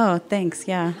 Oh, thanks,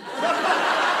 yeah.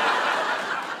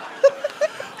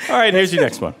 All right, here's your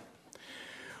next one.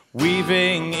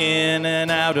 Weaving in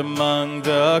and out among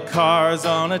the cars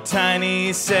on a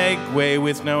tiny Segway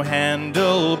with no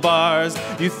handlebars.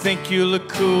 You think you look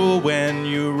cool when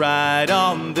you ride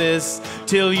on this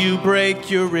till you break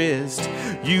your wrist.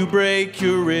 You break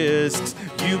your wrist.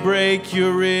 You break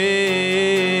your wrist.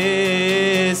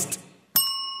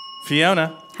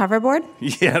 Fiona. Hoverboard?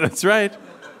 Yeah, that's right.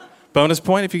 Bonus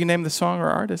point if you can name the song or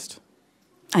artist.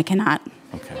 I cannot.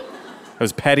 Okay. That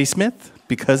was Patti Smith,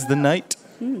 Because the Night.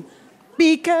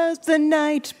 Because the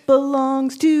night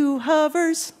belongs to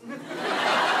hovers.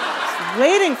 Just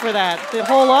waiting for that, the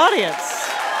whole audience.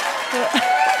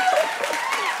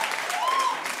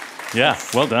 Yeah,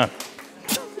 well done.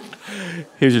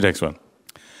 Here's your next one.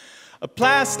 A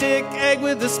plastic egg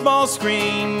with a small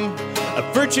screen. A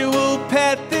virtual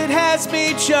pet that has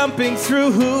me jumping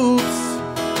through hoops.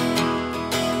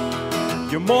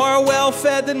 You're more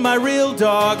well-fed than my real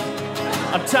dog.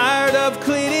 I'm tired of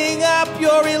cleaning up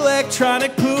your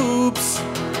electronic poops.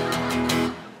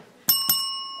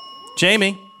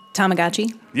 Jamie.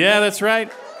 Tamagotchi. Yeah, that's right.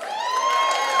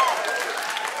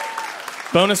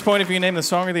 Bonus point if you can name the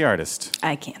song or the artist.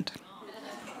 I can't.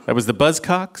 That was the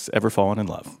Buzzcocks, Ever Fallen in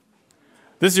Love.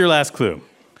 This is your last clue.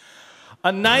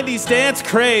 A 90s dance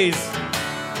craze.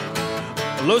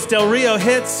 A Los Del Rio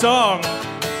hit song.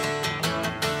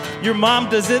 Your mom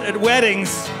does it at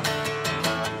weddings.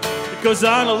 It goes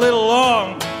on a little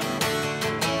long.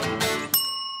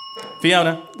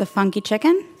 Fiona. The Funky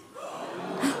Chicken?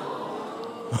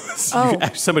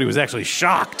 Somebody was actually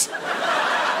shocked.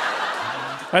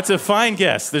 That's a fine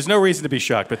guess. There's no reason to be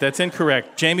shocked, but that's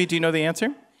incorrect. Jamie, do you know the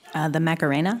answer? The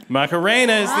Macarena.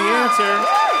 Macarena is the answer.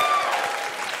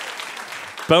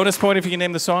 Bonus point if you can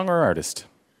name the song or artist.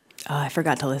 Oh, I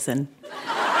forgot to listen.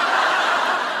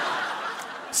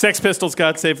 Sex Pistols,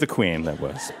 God Save the Queen, that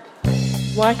was.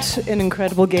 What an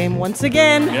incredible game once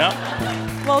again. Yep.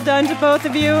 Well done to both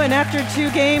of you. And after 2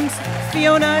 games,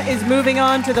 Fiona is moving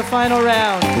on to the final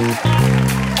round.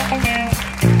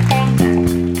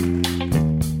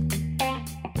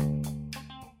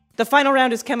 The final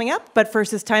round is coming up, but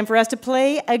first it's time for us to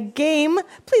play a game.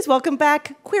 Please welcome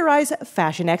back Queer Eye's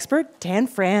fashion expert, Dan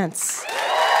France.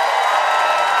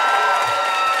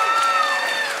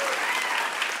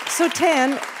 So,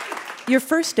 Tan, your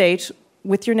first date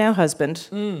with your now husband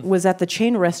was at the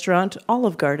chain restaurant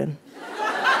Olive Garden.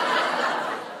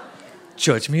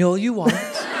 Judge me all you want.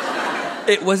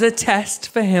 It was a test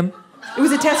for him. It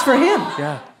was a test for him?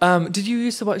 Yeah. Did you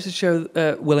used to watch the show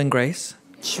Will and Grace?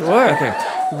 Sure. Okay.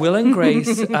 Will and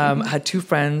Grace had 2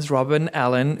 friends, Rob and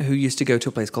Ellen, who used to go to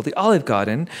a place called the Olive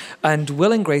Garden. And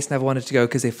Will and Grace never wanted to go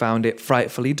because they found it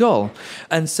frightfully dull.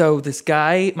 And so this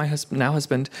guy, my now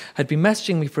husband, had been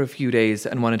messaging me for a few days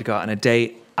and wanted to go out on a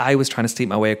date. I was trying to sleep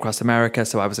my way across America,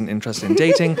 so I wasn't interested in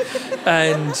dating.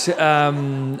 and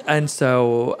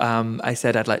so I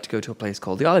said I'd like to go to a place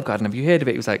called the Olive Garden. Have you heard of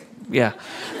it? He was like, yeah.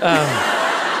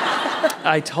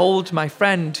 I told my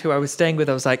friend who I was staying with,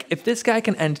 I was like, if this guy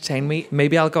can entertain me,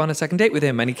 maybe I'll go on a second date with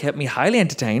him. And he kept me highly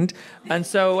entertained. And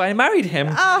so I married him.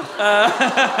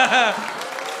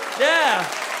 Yeah.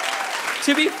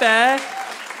 To be fair,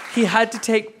 he had to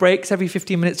take breaks every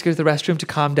 15 minutes to go to the restroom to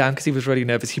calm down because he was really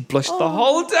nervous. He blushed the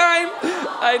whole time.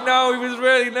 I know, he was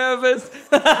really nervous.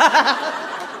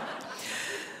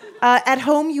 At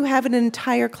home, you have an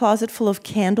entire closet full of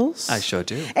candles. I sure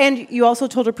do. And you also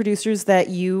told our producers that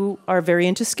you are very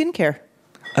into skincare.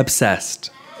 Obsessed.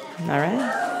 All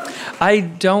right. I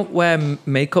don't wear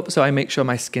makeup, so I make sure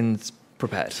my skin's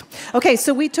prepared. Okay,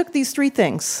 so we took these three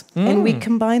things and we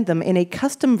combined them in a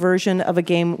custom version of a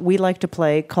game we like to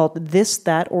play called This,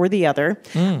 That, or the Other.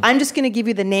 I'm just going to give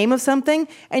you the name of something,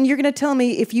 and you're going to tell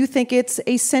me if you think it's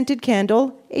a scented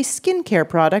candle, a skincare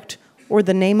product, or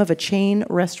the name of a chain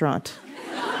restaurant.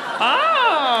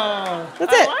 Oh!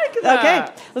 That's it. I like that.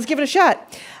 Okay, let's give it a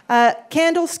shot.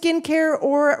 Candle, skincare,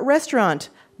 or restaurant?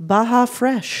 Baja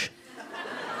Fresh.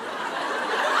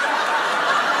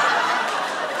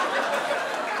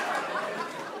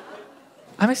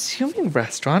 I'm assuming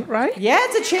restaurant, right? Yeah,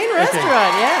 it's a chain restaurant,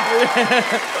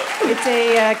 yeah. It's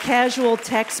a casual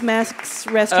Tex-Mex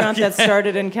restaurant that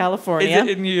started in California. Is it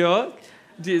in New York?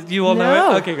 Do you all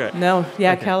know it? Okay, good. No,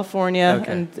 yeah, okay. California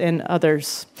and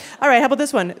others. All right, how about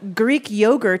this one? Greek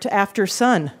yogurt after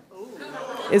sun.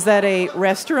 Is that a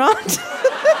restaurant?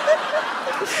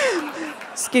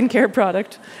 Skincare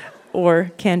product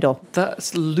or candle?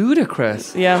 That's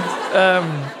ludicrous. Yeah.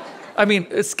 I mean,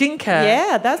 skincare.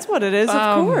 Yeah, that's what it is,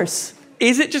 of course.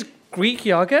 Is it just Greek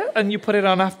yogurt and you put it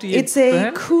on after you... It's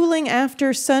a cooling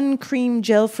after sun cream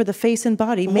gel for the face and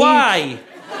body. Why?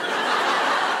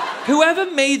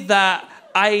 Whoever made that,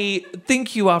 I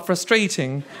think you are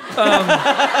frustrating.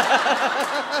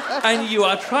 And you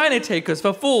are trying to take us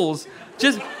for fools.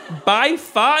 Just buy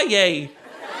Faye.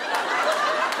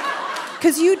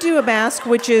 Because you do a mask,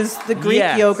 which is the Greek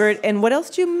yogurt, and what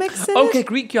else do you mix in Okay, it?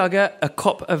 Greek yogurt, a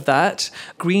cup of that,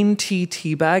 green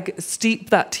tea bag, steep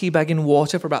that tea bag in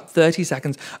water for about 30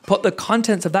 seconds, put the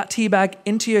contents of that tea bag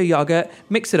into your yogurt,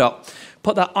 mix it up,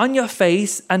 put that on your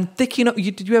face, and thicken up.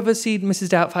 Did you ever see Mrs.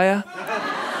 Doubtfire?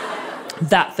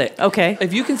 That thick. Okay.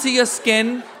 If you can see your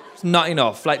skin, it's not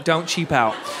enough. Like, don't cheap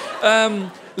out.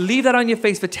 Leave that on your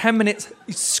face for 10 minutes,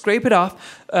 scrape it off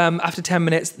after 10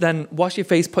 minutes, then wash your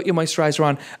face, put your moisturizer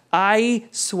on. I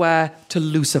swear to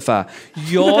Lucifer,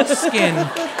 your skin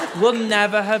will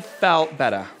never have felt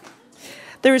better.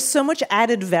 There is so much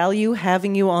added value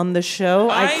having you on the show,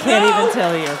 I can't even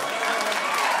tell you.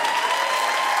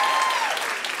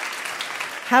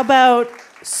 How about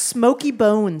smoky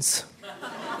bones?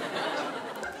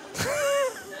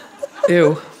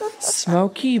 Ew.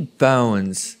 Smoky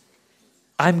bones.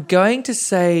 I'm going to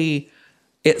say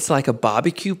it's like a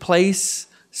barbecue place,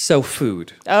 so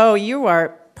food. Oh, you are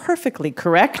perfectly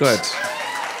correct. Good.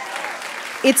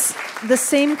 It's the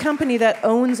same company that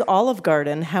owns Olive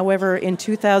Garden. However, in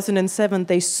 2007,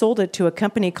 they sold it to a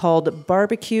company called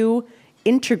Barbecue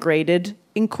Integrated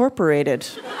Incorporated.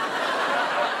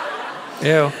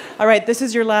 Ew. All right, this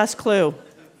is your last clue.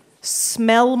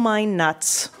 Smell my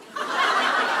nuts.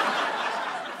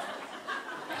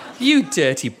 You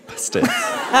dirty bastard.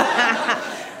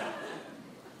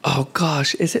 Oh,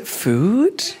 gosh. Is it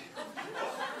food?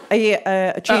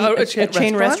 A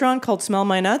chain restaurant called Smell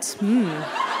My Nuts?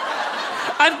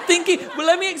 I'm thinking... Well,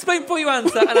 let me explain before you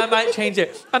answer, and I might change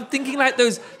it. I'm thinking like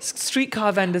those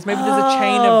streetcar vendors. Maybe there's a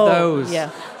chain of those. Yeah.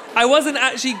 I wasn't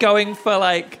actually going for,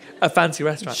 like, a fancy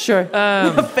restaurant. Sure.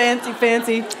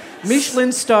 Fancy.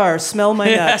 Michelin star, Smell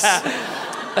My Nuts.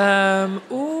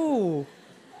 Ooh.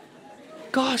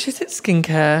 Gosh, is it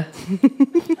skincare?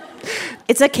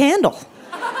 It's a candle.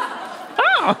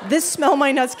 Oh. This Smell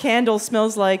My Nuts candle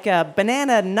smells like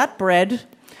banana nut bread,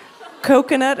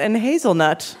 coconut, and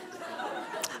hazelnut.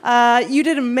 You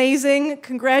did amazing.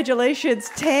 Congratulations,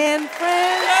 Tan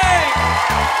France. Hey!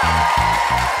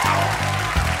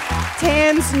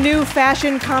 Tan's new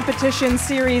fashion competition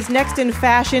series, Next in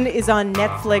Fashion, is on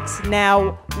Netflix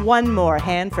now. One more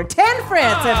hand for Tan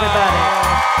France, everybody.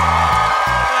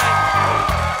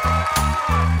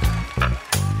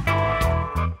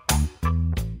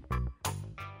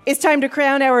 It's time to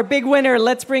crown our big winner.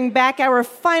 Let's bring back our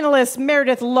finalist,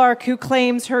 Meredith Lark, who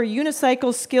claims her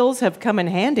unicycle skills have come in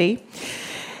handy.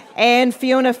 And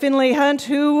Fiona Finley Hunt,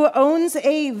 who owns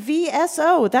a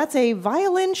VSO. That's a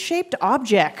violin-shaped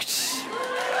object.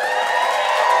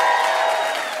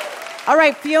 All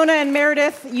right, Fiona and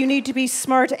Meredith, you need to be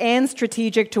smart and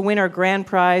strategic to win our grand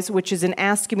prize, which is an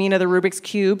Ask Amina the Rubik's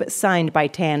Cube signed by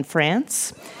Tan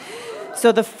France.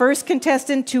 So the first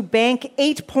contestant to bank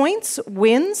 8 points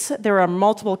wins. There are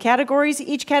multiple categories.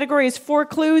 Each category is 4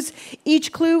 clues.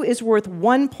 Each clue is worth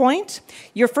 1 point.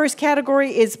 Your first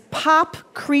category is pop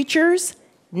creatures.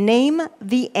 Name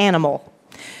the animal.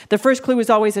 The first clue is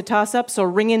always a toss-up, so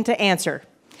ring in to answer.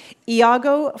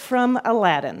 Iago from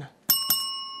Aladdin.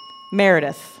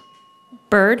 Meredith.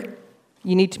 Bird.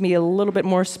 You need to be a little bit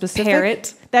more specific.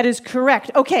 Parrot. That is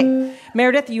correct. Okay.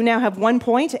 Meredith, you now have 1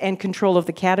 point and control of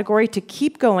the category. To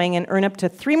keep going and earn up to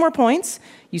 3 more points,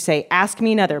 you say, ask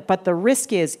me another. But the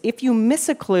risk is, if you miss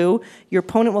a clue, your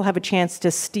opponent will have a chance to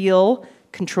steal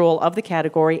control of the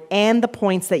category and the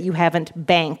points that you haven't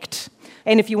banked.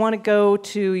 And if you want to go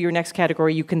to your next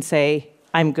category, you can say,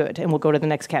 I'm good, and we'll go to the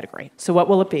next category. So what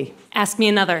will it be? Ask me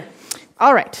another.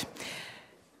 All right.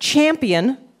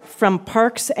 Champion from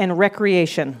Parks and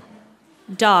Recreation.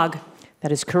 Dog.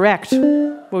 That is correct.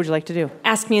 What would you like to do?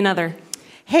 Ask me another.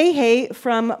 Hey Hey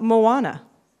from Moana.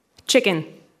 Chicken.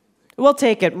 We'll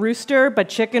take it. Rooster, but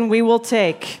chicken we will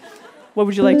take. What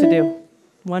would you like to do?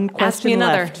 One question Ask me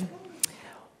another. left.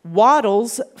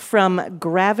 Waddles from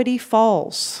Gravity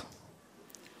Falls.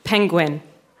 Penguin.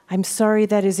 I'm sorry,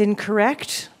 that is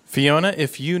incorrect. Fiona,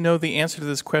 if you know the answer to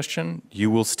this question, you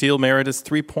will steal Meredith's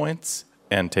 3 points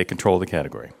and take control of the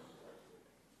category.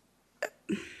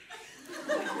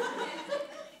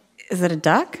 Is it a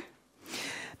duck?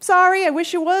 Sorry, I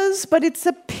wish it was, but it's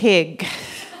a pig.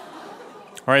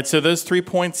 All right, so those 3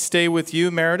 points stay with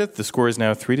you, Meredith. The score is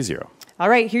now 3-0. All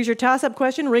right, here's your toss-up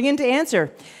question. Ring in to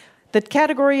answer. The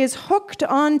category is hooked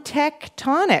on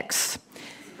tectonics.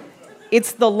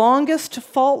 It's the longest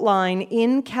fault line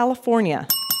in California.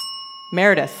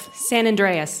 Meredith. San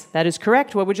Andreas. That is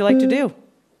correct. What would you like to do?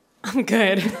 I'm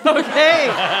good. Okay.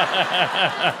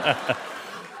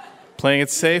 Playing it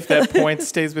safe, that point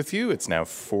stays with you. It's now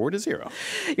 4-0.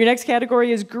 Your next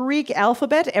category is Greek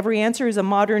alphabet. Every answer is a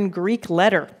modern Greek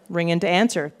letter. Ring in to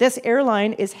answer. This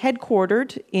airline is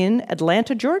headquartered in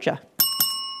Atlanta, Georgia.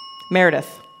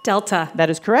 Meredith. Delta. That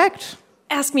is correct.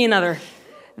 Ask me another.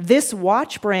 This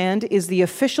watch brand is the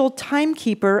official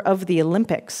timekeeper of the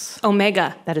Olympics.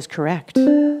 Omega. That is correct.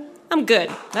 I'm good.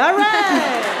 All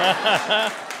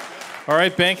right. All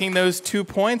right, banking those 2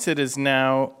 points, it is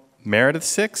now Meredith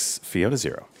 6, Fiona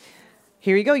 0.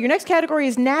 Here you go. Your next category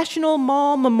is National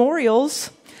Mall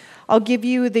Memorials. I'll give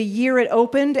you the year it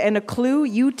opened and a clue.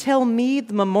 You tell me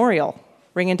the memorial.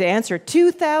 Ring in to answer.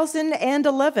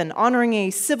 2011, honoring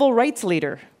a civil rights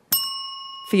leader.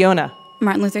 Fiona.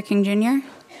 Martin Luther King Jr.?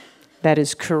 That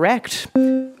is correct.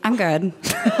 I'm good.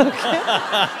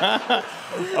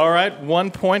 All right,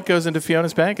 1 point goes into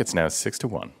Fiona's bank. It's now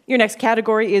 6-1. Your next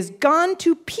category is Gone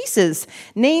to Pieces.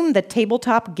 Name the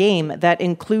tabletop game that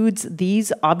includes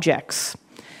these objects.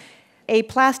 A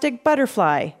plastic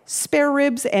butterfly, spare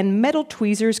ribs, and metal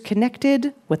tweezers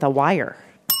connected with a wire.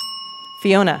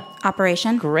 Fiona.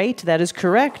 Operation. Great, that is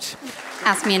correct.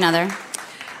 Ask me another.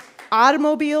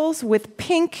 Automobiles with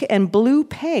pink and blue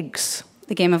pegs.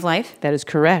 The Game of Life. That is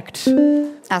correct.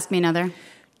 Ask me another.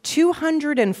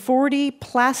 240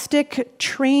 plastic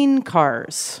train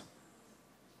cars.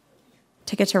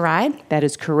 Ticket to Ride. That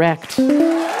is correct.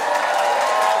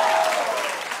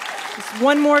 Just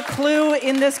one more clue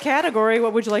in this category.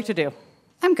 What would you like to do?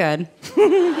 I'm good.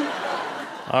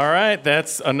 All right,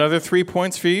 that's another 3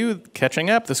 points for you. Catching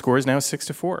up, the score is now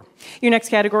 6-4. Your next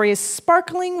category is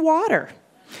sparkling water.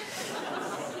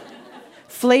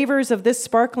 Flavors of this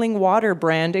sparkling water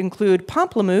brand include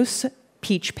pamplemousse,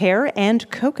 peach pear, and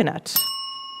coconut.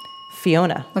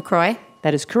 Fiona. LaCroix.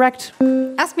 That is correct.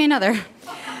 Ask me another.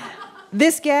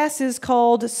 This gas is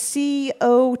called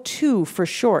CO2 for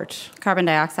short. Carbon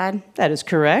dioxide. That is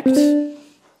correct.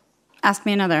 Ask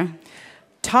me another.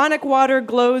 Tonic water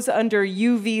glows under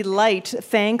UV light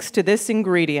thanks to this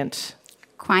ingredient.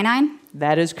 Quinine.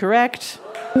 That is correct.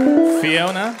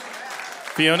 Fiona,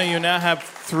 you now have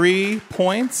 3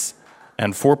 points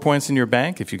and 4 points in your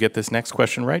bank. If you get this next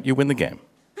question right, you win the game.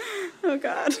 Oh,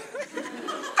 God.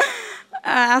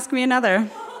 Ask me another.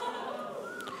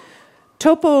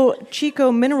 Topo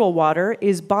Chico mineral water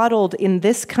is bottled in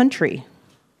this country.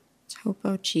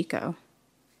 Topo Chico.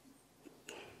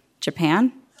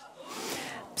 Japan?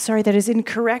 Sorry, that is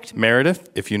incorrect. Meredith,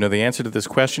 if you know the answer to this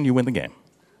question, you win the game.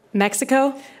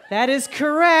 Mexico? That is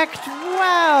correct.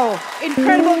 Wow.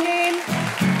 Incredible game.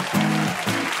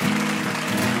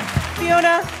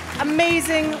 Fiona,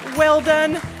 amazing. Well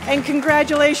done. And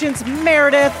congratulations,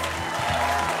 Meredith.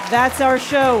 That's our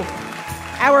show.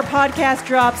 Our podcast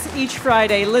drops each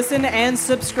Friday. Listen and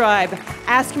subscribe.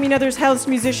 Ask Me Another's house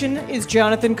musician is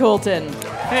Jonathan Colton.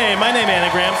 Hey, my name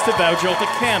anagrams to Thou Jolted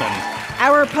Cannon.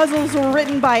 Our puzzles were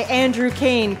written by Andrew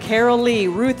Kane, Carol Lee,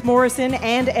 Ruth Morrison,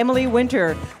 and Emily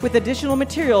Winter, with additional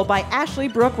material by Ashley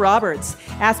Brooke Roberts.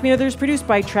 Ask Me Another is produced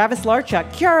by Travis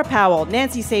Larchuk, Kiara Powell,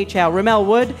 Nancy Sachow, Ramel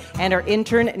Wood, and our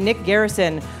intern, Nick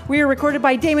Garrison. We are recorded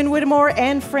by Damon Whittemore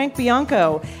and Frank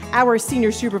Bianco. Our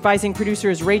senior supervising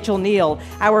producer is Rachel Neal.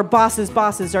 Our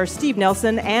bosses are Steve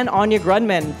Nelson and Anya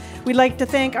Grunman. We'd like to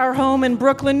thank our home in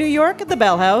Brooklyn, New York at the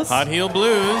Bell House. Hot Heel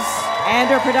Blues.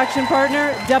 And our production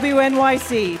partner,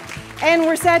 WNYC. And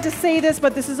we're sad to say this,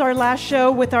 but this is our last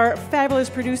show with our fabulous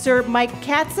producer, Mike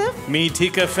Katzeff. Me,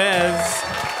 Tika Fez.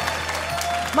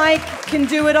 Mike can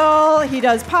do it all. He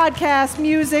does podcasts,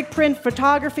 music, print,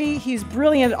 photography. He's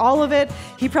brilliant at all of it.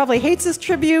 He probably hates his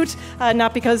tribute,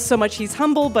 not because so much he's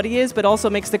humble, but he is, but also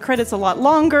makes the credits a lot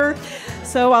longer.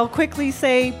 So I'll quickly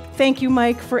say thank you,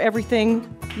 Mike, for everything.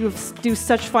 You do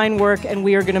such fine work, and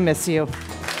we are going to miss you.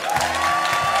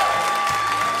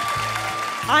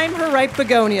 I'm her ripe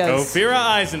begonias. Ophira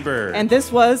Eisenberg. And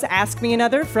this was Ask Me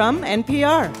Another from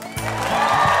NPR.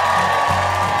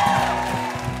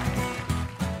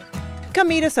 Come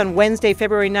meet us on Wednesday,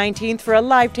 February 19th for a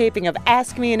live taping of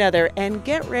Ask Me Another, and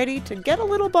get ready to get a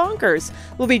little bonkers.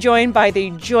 We'll be joined by the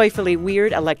joyfully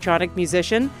weird electronic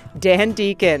musician, Dan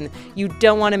Deacon. You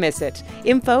don't want to miss it.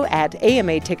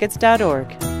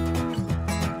 info@amatickets.org.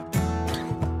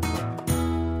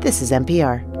 This is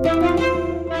NPR.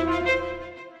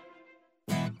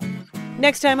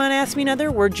 Next time on Ask Me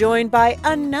Another, we're joined by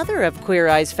another of Queer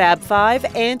Eye's Fab Five,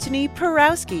 Anthony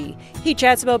Porowski. He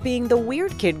chats about being the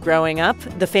weird kid growing up,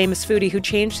 the famous foodie who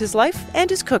changed his life, and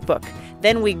his cookbook.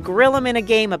 Then we grill him in a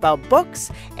game about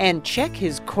books and check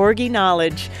his corgi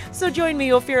knowledge. So join me,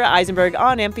 Ophira Eisenberg,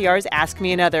 on NPR's Ask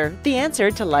Me Another, the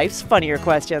answer to life's funnier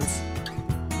questions.